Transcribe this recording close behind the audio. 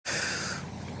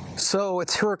So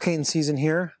it's hurricane season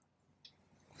here,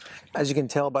 as you can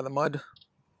tell by the mud,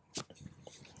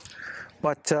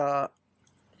 but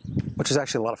which is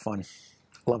actually a lot of fun.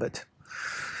 Love it.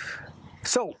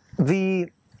 So the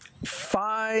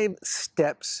 5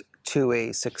 steps to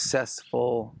a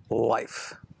successful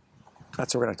life.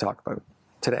 That's what we're going to talk about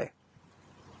today.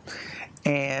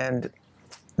 And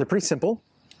they're pretty simple,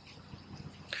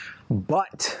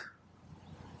 but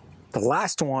the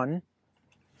last one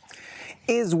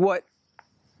is what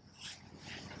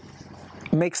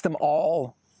makes them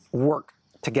all work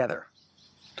together.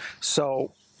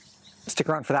 So stick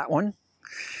around for that one.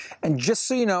 And just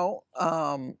so you know,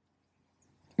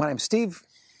 my name's Steve.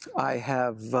 I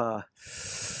have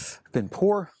been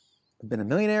poor, I've been a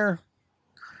millionaire,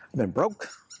 I've been broke,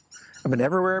 I've been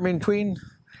everywhere in between,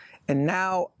 and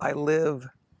now I live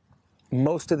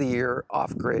most of the year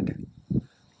off-grid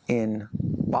in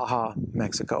Baja,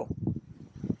 Mexico.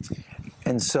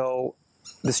 And so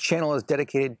this channel is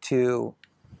dedicated to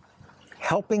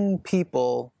helping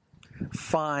people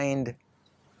find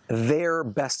their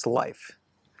best life,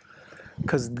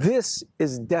 because this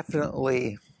is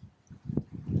definitely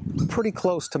pretty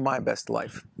close to my best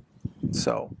life.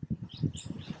 So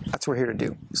that's what we're here to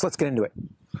do. So let's get into it.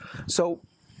 So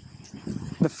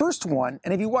the first one,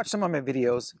 and if you watch some of my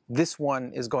videos, this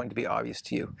one is going to be obvious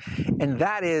to you, and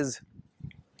that is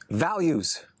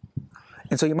values.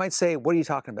 And so you might say, what are you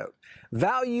talking about?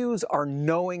 Values are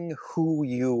knowing who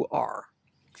you are.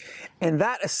 And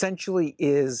that essentially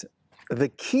is the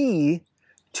key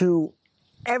to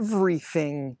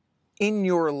everything in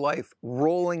your life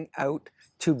rolling out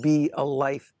to be a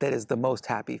life that is the most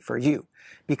happy for you.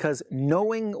 Because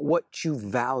knowing what you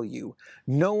value,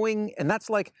 knowing, and that's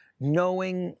like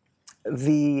knowing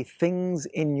the things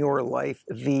in your life,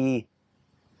 the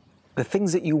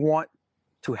things that you want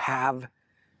to have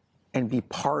and be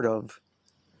part of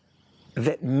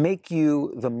that make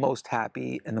you the most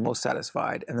happy and the most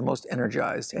satisfied and the most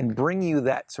energized and bring you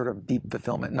that sort of deep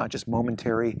fulfillment, not just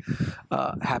momentary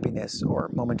happiness or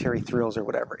momentary thrills or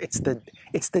whatever. It's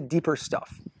the deeper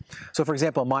stuff. So for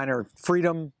example, mine are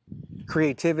freedom,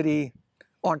 creativity,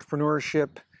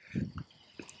 entrepreneurship,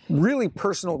 really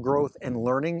personal growth and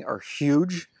learning are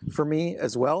huge for me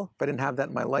as well. If I didn't have that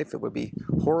in my life, it would be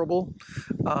horrible.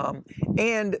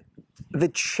 And the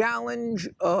challenge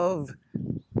of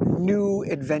new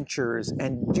adventures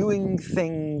and doing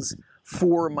things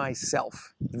for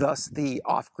myself, thus the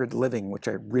off-grid living, which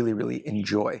I really, really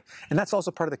enjoy. And that's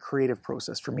also part of the creative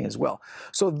process for me as well.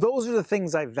 So those are the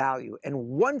things I value. And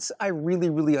once I really,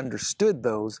 really understood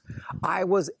those, I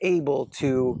was able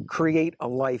to create a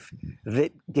life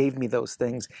that gave me those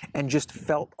things and just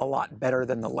felt a lot better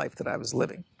than the life that I was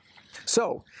living.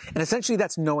 So, and essentially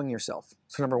that's knowing yourself.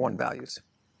 So number 1, values.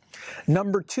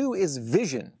 Number 2 is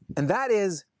vision, and that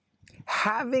is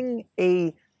having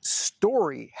a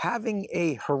story, having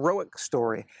a heroic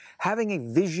story, having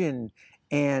a vision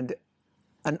and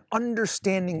an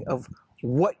understanding of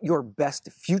what your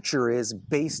best future is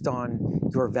based on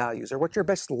your values, or what your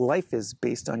best life is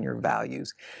based on your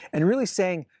values. And really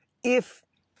saying, if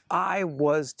I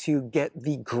was to get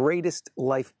the greatest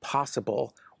life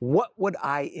possible, what would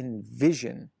I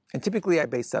envision? And typically I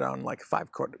base that on like 5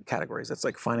 categories. That's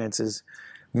like finances,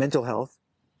 mental health,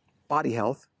 body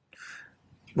health,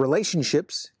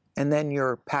 relationships, and then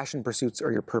your passion pursuits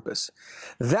or your purpose.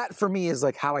 That for me is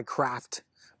like how I craft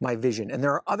my vision. And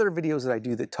there are other videos that I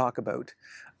do that talk about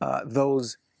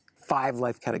those 5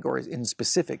 life categories in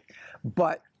specific.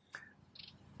 But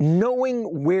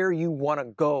knowing where you want to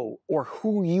go or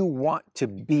who you want to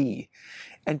be.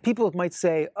 And people might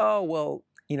say, oh, well,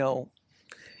 you know,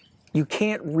 you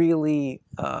can't really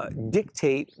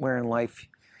dictate where in life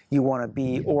you want to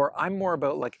be, or I'm more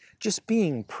about like just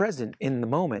being present in the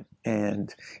moment.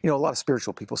 And, you know, a lot of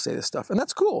spiritual people say this stuff, and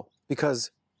that's cool,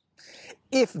 because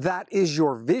if that is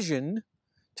your vision,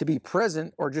 to be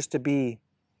present or just to be,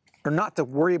 or not to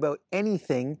worry about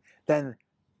anything, then,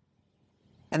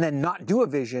 and then not do a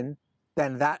vision,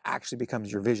 then that actually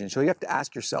becomes your vision. So you have to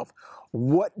ask yourself,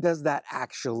 what does that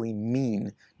actually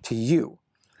mean to you?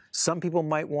 Some people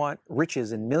might want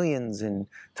riches and millions and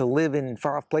to live in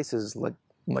far off places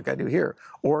like I do here,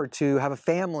 or to have a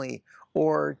family,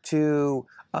 or to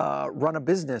run a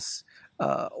business,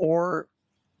 or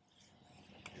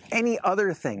any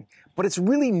other thing. But it's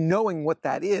really knowing what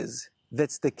that is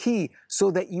that's the key,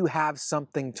 so that you have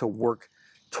something to work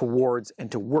towards and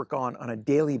to work on a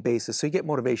daily basis. So you get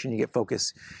motivation, you get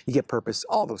focus, you get purpose,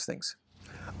 all those things.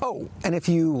 Oh, and if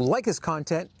you like this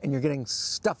content and you're getting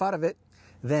stuff out of it,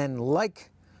 then like,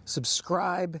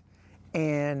 subscribe,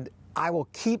 and I will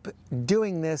keep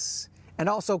doing this And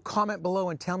also comment below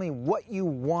and tell me what you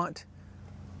want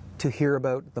to hear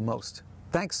about the most.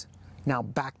 Thanks. Now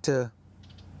back to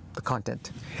the content.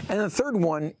 And the third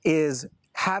one is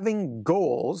having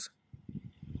goals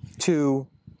to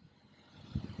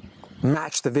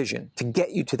match the vision, to get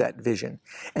you to that vision.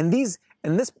 And this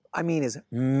I mean is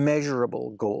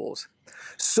measurable goals,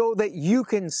 so that you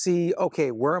can see,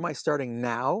 okay, where am I starting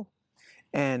now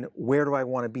and where do I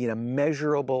want to be in a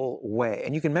measurable way?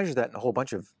 And you can measure that in a whole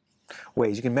bunch of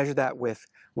ways. You can measure that with,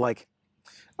 like,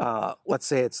 let's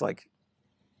say it's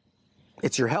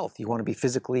your health. You want to be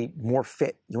physically more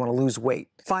fit. You want to lose weight.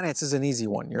 Finance is an easy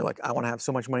one. You're like, I want to have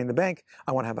so much money in the bank.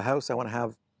 I want to have a house. I want to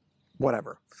have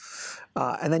whatever.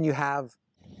 And then you have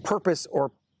purpose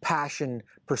or passion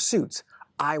pursuits.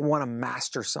 I want to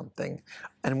master something.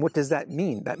 And what does that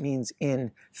mean? That means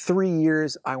in 3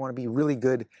 years, I want to be really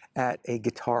good at a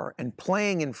guitar and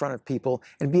playing in front of people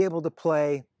and be able to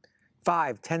play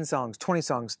 5, 10 songs, 20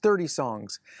 songs, 30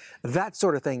 songs. That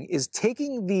sort of thing is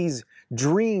taking these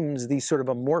dreams, these sort of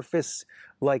amorphous,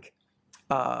 like,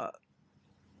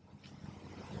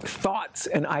 thoughts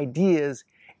and ideas,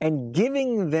 and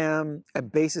giving them a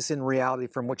basis in reality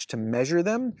from which to measure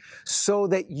them, so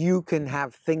that you can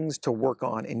have things to work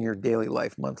on in your daily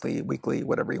life, monthly, weekly,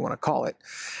 whatever you want to call it,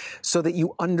 so that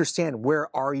you understand where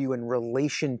are you in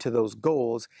relation to those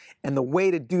goals. And the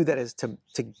way to do that is to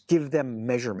give them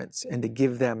measurements and to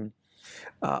give them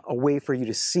a way for you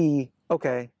to see,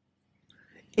 okay,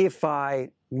 if I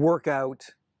work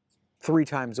out 3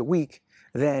 times a week,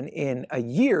 then in a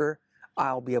year,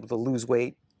 I'll be able to lose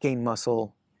weight, gain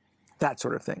muscle, that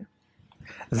sort of thing.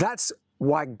 That's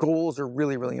why goals are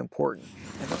really, really important.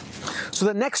 So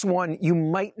the next one, you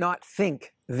might not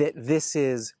think that this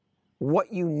is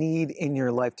what you need in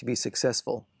your life to be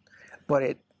successful, but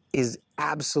it is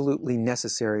absolutely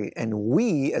necessary. And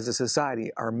we as a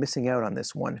society are missing out on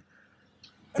this one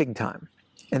big time.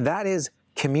 And that is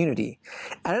community.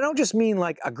 And I don't just mean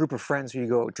like a group of friends who you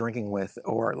go drinking with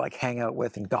or like hang out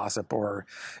with and gossip, or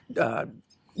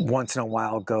once in a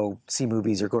while go see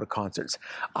movies or go to concerts.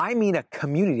 I mean a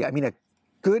community. I mean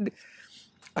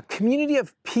a community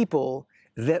of people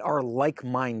that are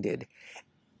like-minded,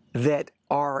 that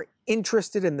are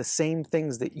interested in the same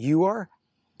things that you are,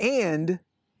 and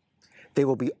they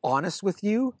will be honest with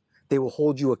you, they will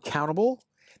hold you accountable,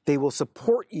 they will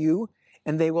support you,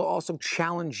 and they will also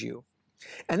challenge you.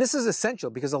 And this is essential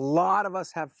because a lot of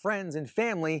us have friends and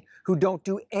family who don't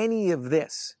do any of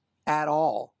this at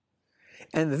all.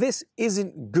 And this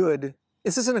isn't good.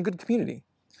 This isn't a good community.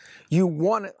 You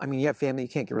want to, I mean, you have family, you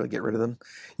can't really get rid of them.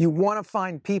 You want to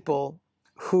find people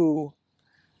who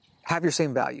have your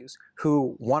same values,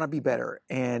 who want to be better,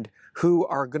 and who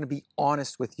are going to be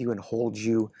honest with you and hold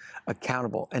you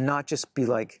accountable, and not just be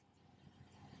like,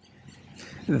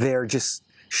 they're just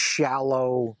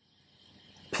shallow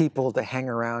people to hang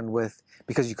around with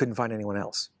because you couldn't find anyone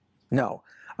else. No.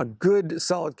 A good,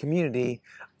 solid community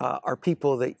are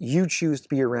people that you choose to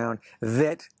be around,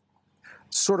 that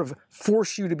sort of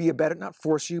force you to be a better, not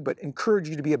force you, but encourage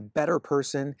you to be a better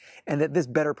person, and that this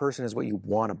better person is what you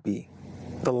want to be.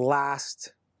 The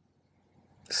last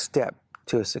step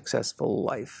to a successful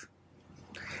life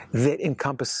that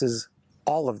encompasses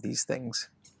all of these things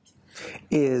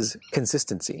is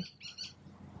consistency.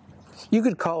 You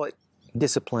could call it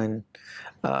discipline,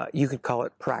 you could call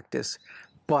it practice,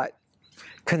 but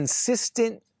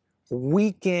consistent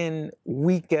week in,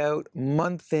 week out,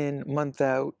 month in, month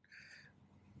out,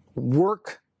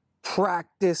 work,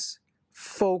 practice,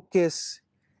 focus,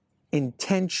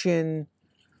 intention,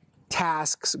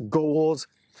 tasks, goals,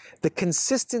 the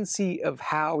consistency of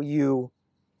how you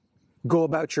go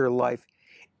about your life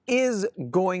is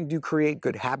going to create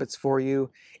good habits for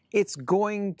you. It's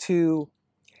going to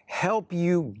help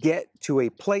you get to a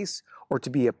place or to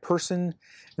be a person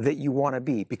that you want to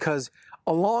be, because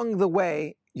along the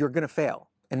way, you're going to fail.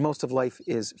 And most of life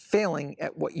is failing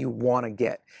at what you want to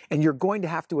get. And you're going to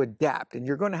have to adapt, and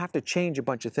you're going to have to change a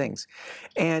bunch of things.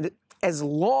 And as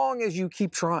long as you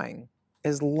keep trying,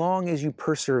 as long as you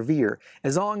persevere,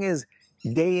 as long as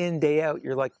day in, day out,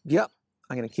 you're like, yep,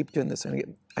 I'm going to keep doing this. I'm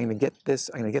going to get this.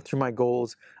 I'm going to get through my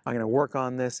goals. I'm going to work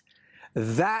on this.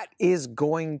 That is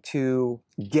going to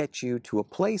get you to a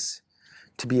place,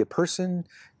 to be a person,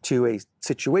 to a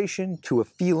situation, to a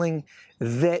feeling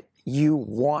that you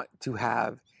want to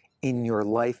have in your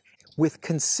life. With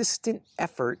consistent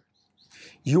effort,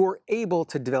 you're able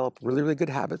to develop really, really good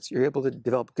habits. You're able to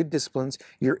develop good disciplines.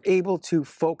 You're able to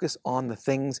focus on the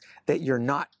things that you're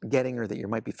not getting, or that you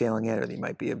might be failing at, or that you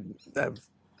might be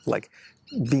like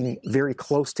being very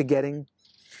close to getting.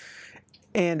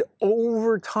 And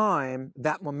over time,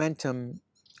 that momentum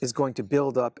is going to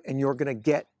build up and you're going to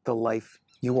get the life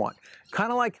you want.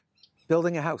 Kind of like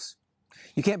building a house.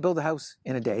 You can't build a house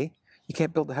in a day. You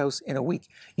can't build a house in a week.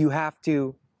 You have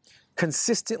to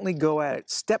consistently go at it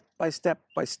step by step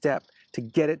by step to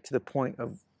get it to the point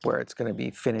of where it's going to be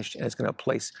finished and it's going to be a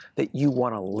place that you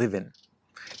want to live in.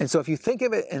 And so if you think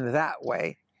of it in that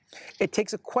way, it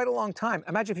takes quite a long time.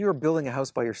 Imagine if you were building a house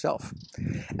by yourself.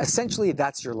 Essentially,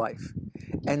 that's your life.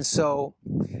 And so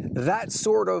that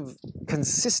sort of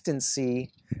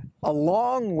consistency,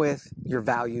 along with your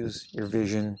values, your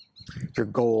vision, your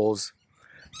goals,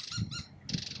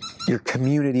 your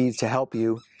community to help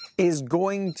you, is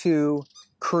going to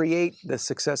create the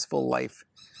successful life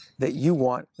that you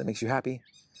want, that makes you happy,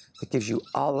 that gives you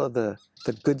all of the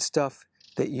good stuff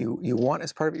that you want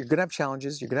as part of it. You're going to have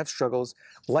challenges, you're going to have struggles,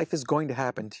 life is going to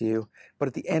happen to you, but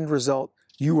at the end result,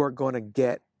 you are going to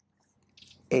get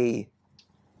a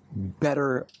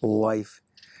better life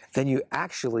than you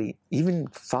actually even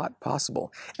thought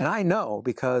possible. And I know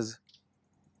because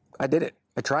I did it,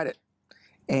 I tried it,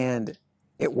 and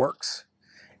it works.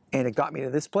 And it got me to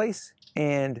this place,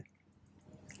 and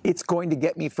it's going to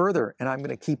get me further, and I'm going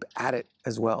to keep at it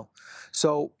as well.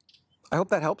 So I hope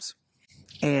that helps.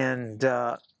 And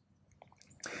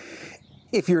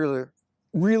if you're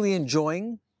really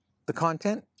enjoying the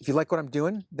content, if you like what I'm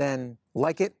doing, then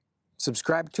like it,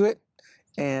 subscribe to it,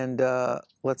 and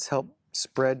let's help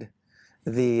spread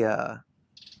the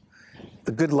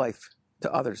good life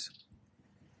to others.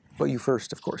 But you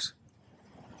first, of course.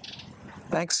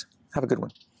 Thanks. Have a good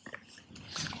one.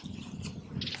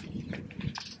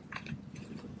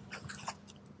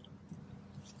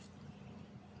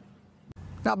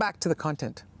 Now back to the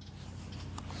content.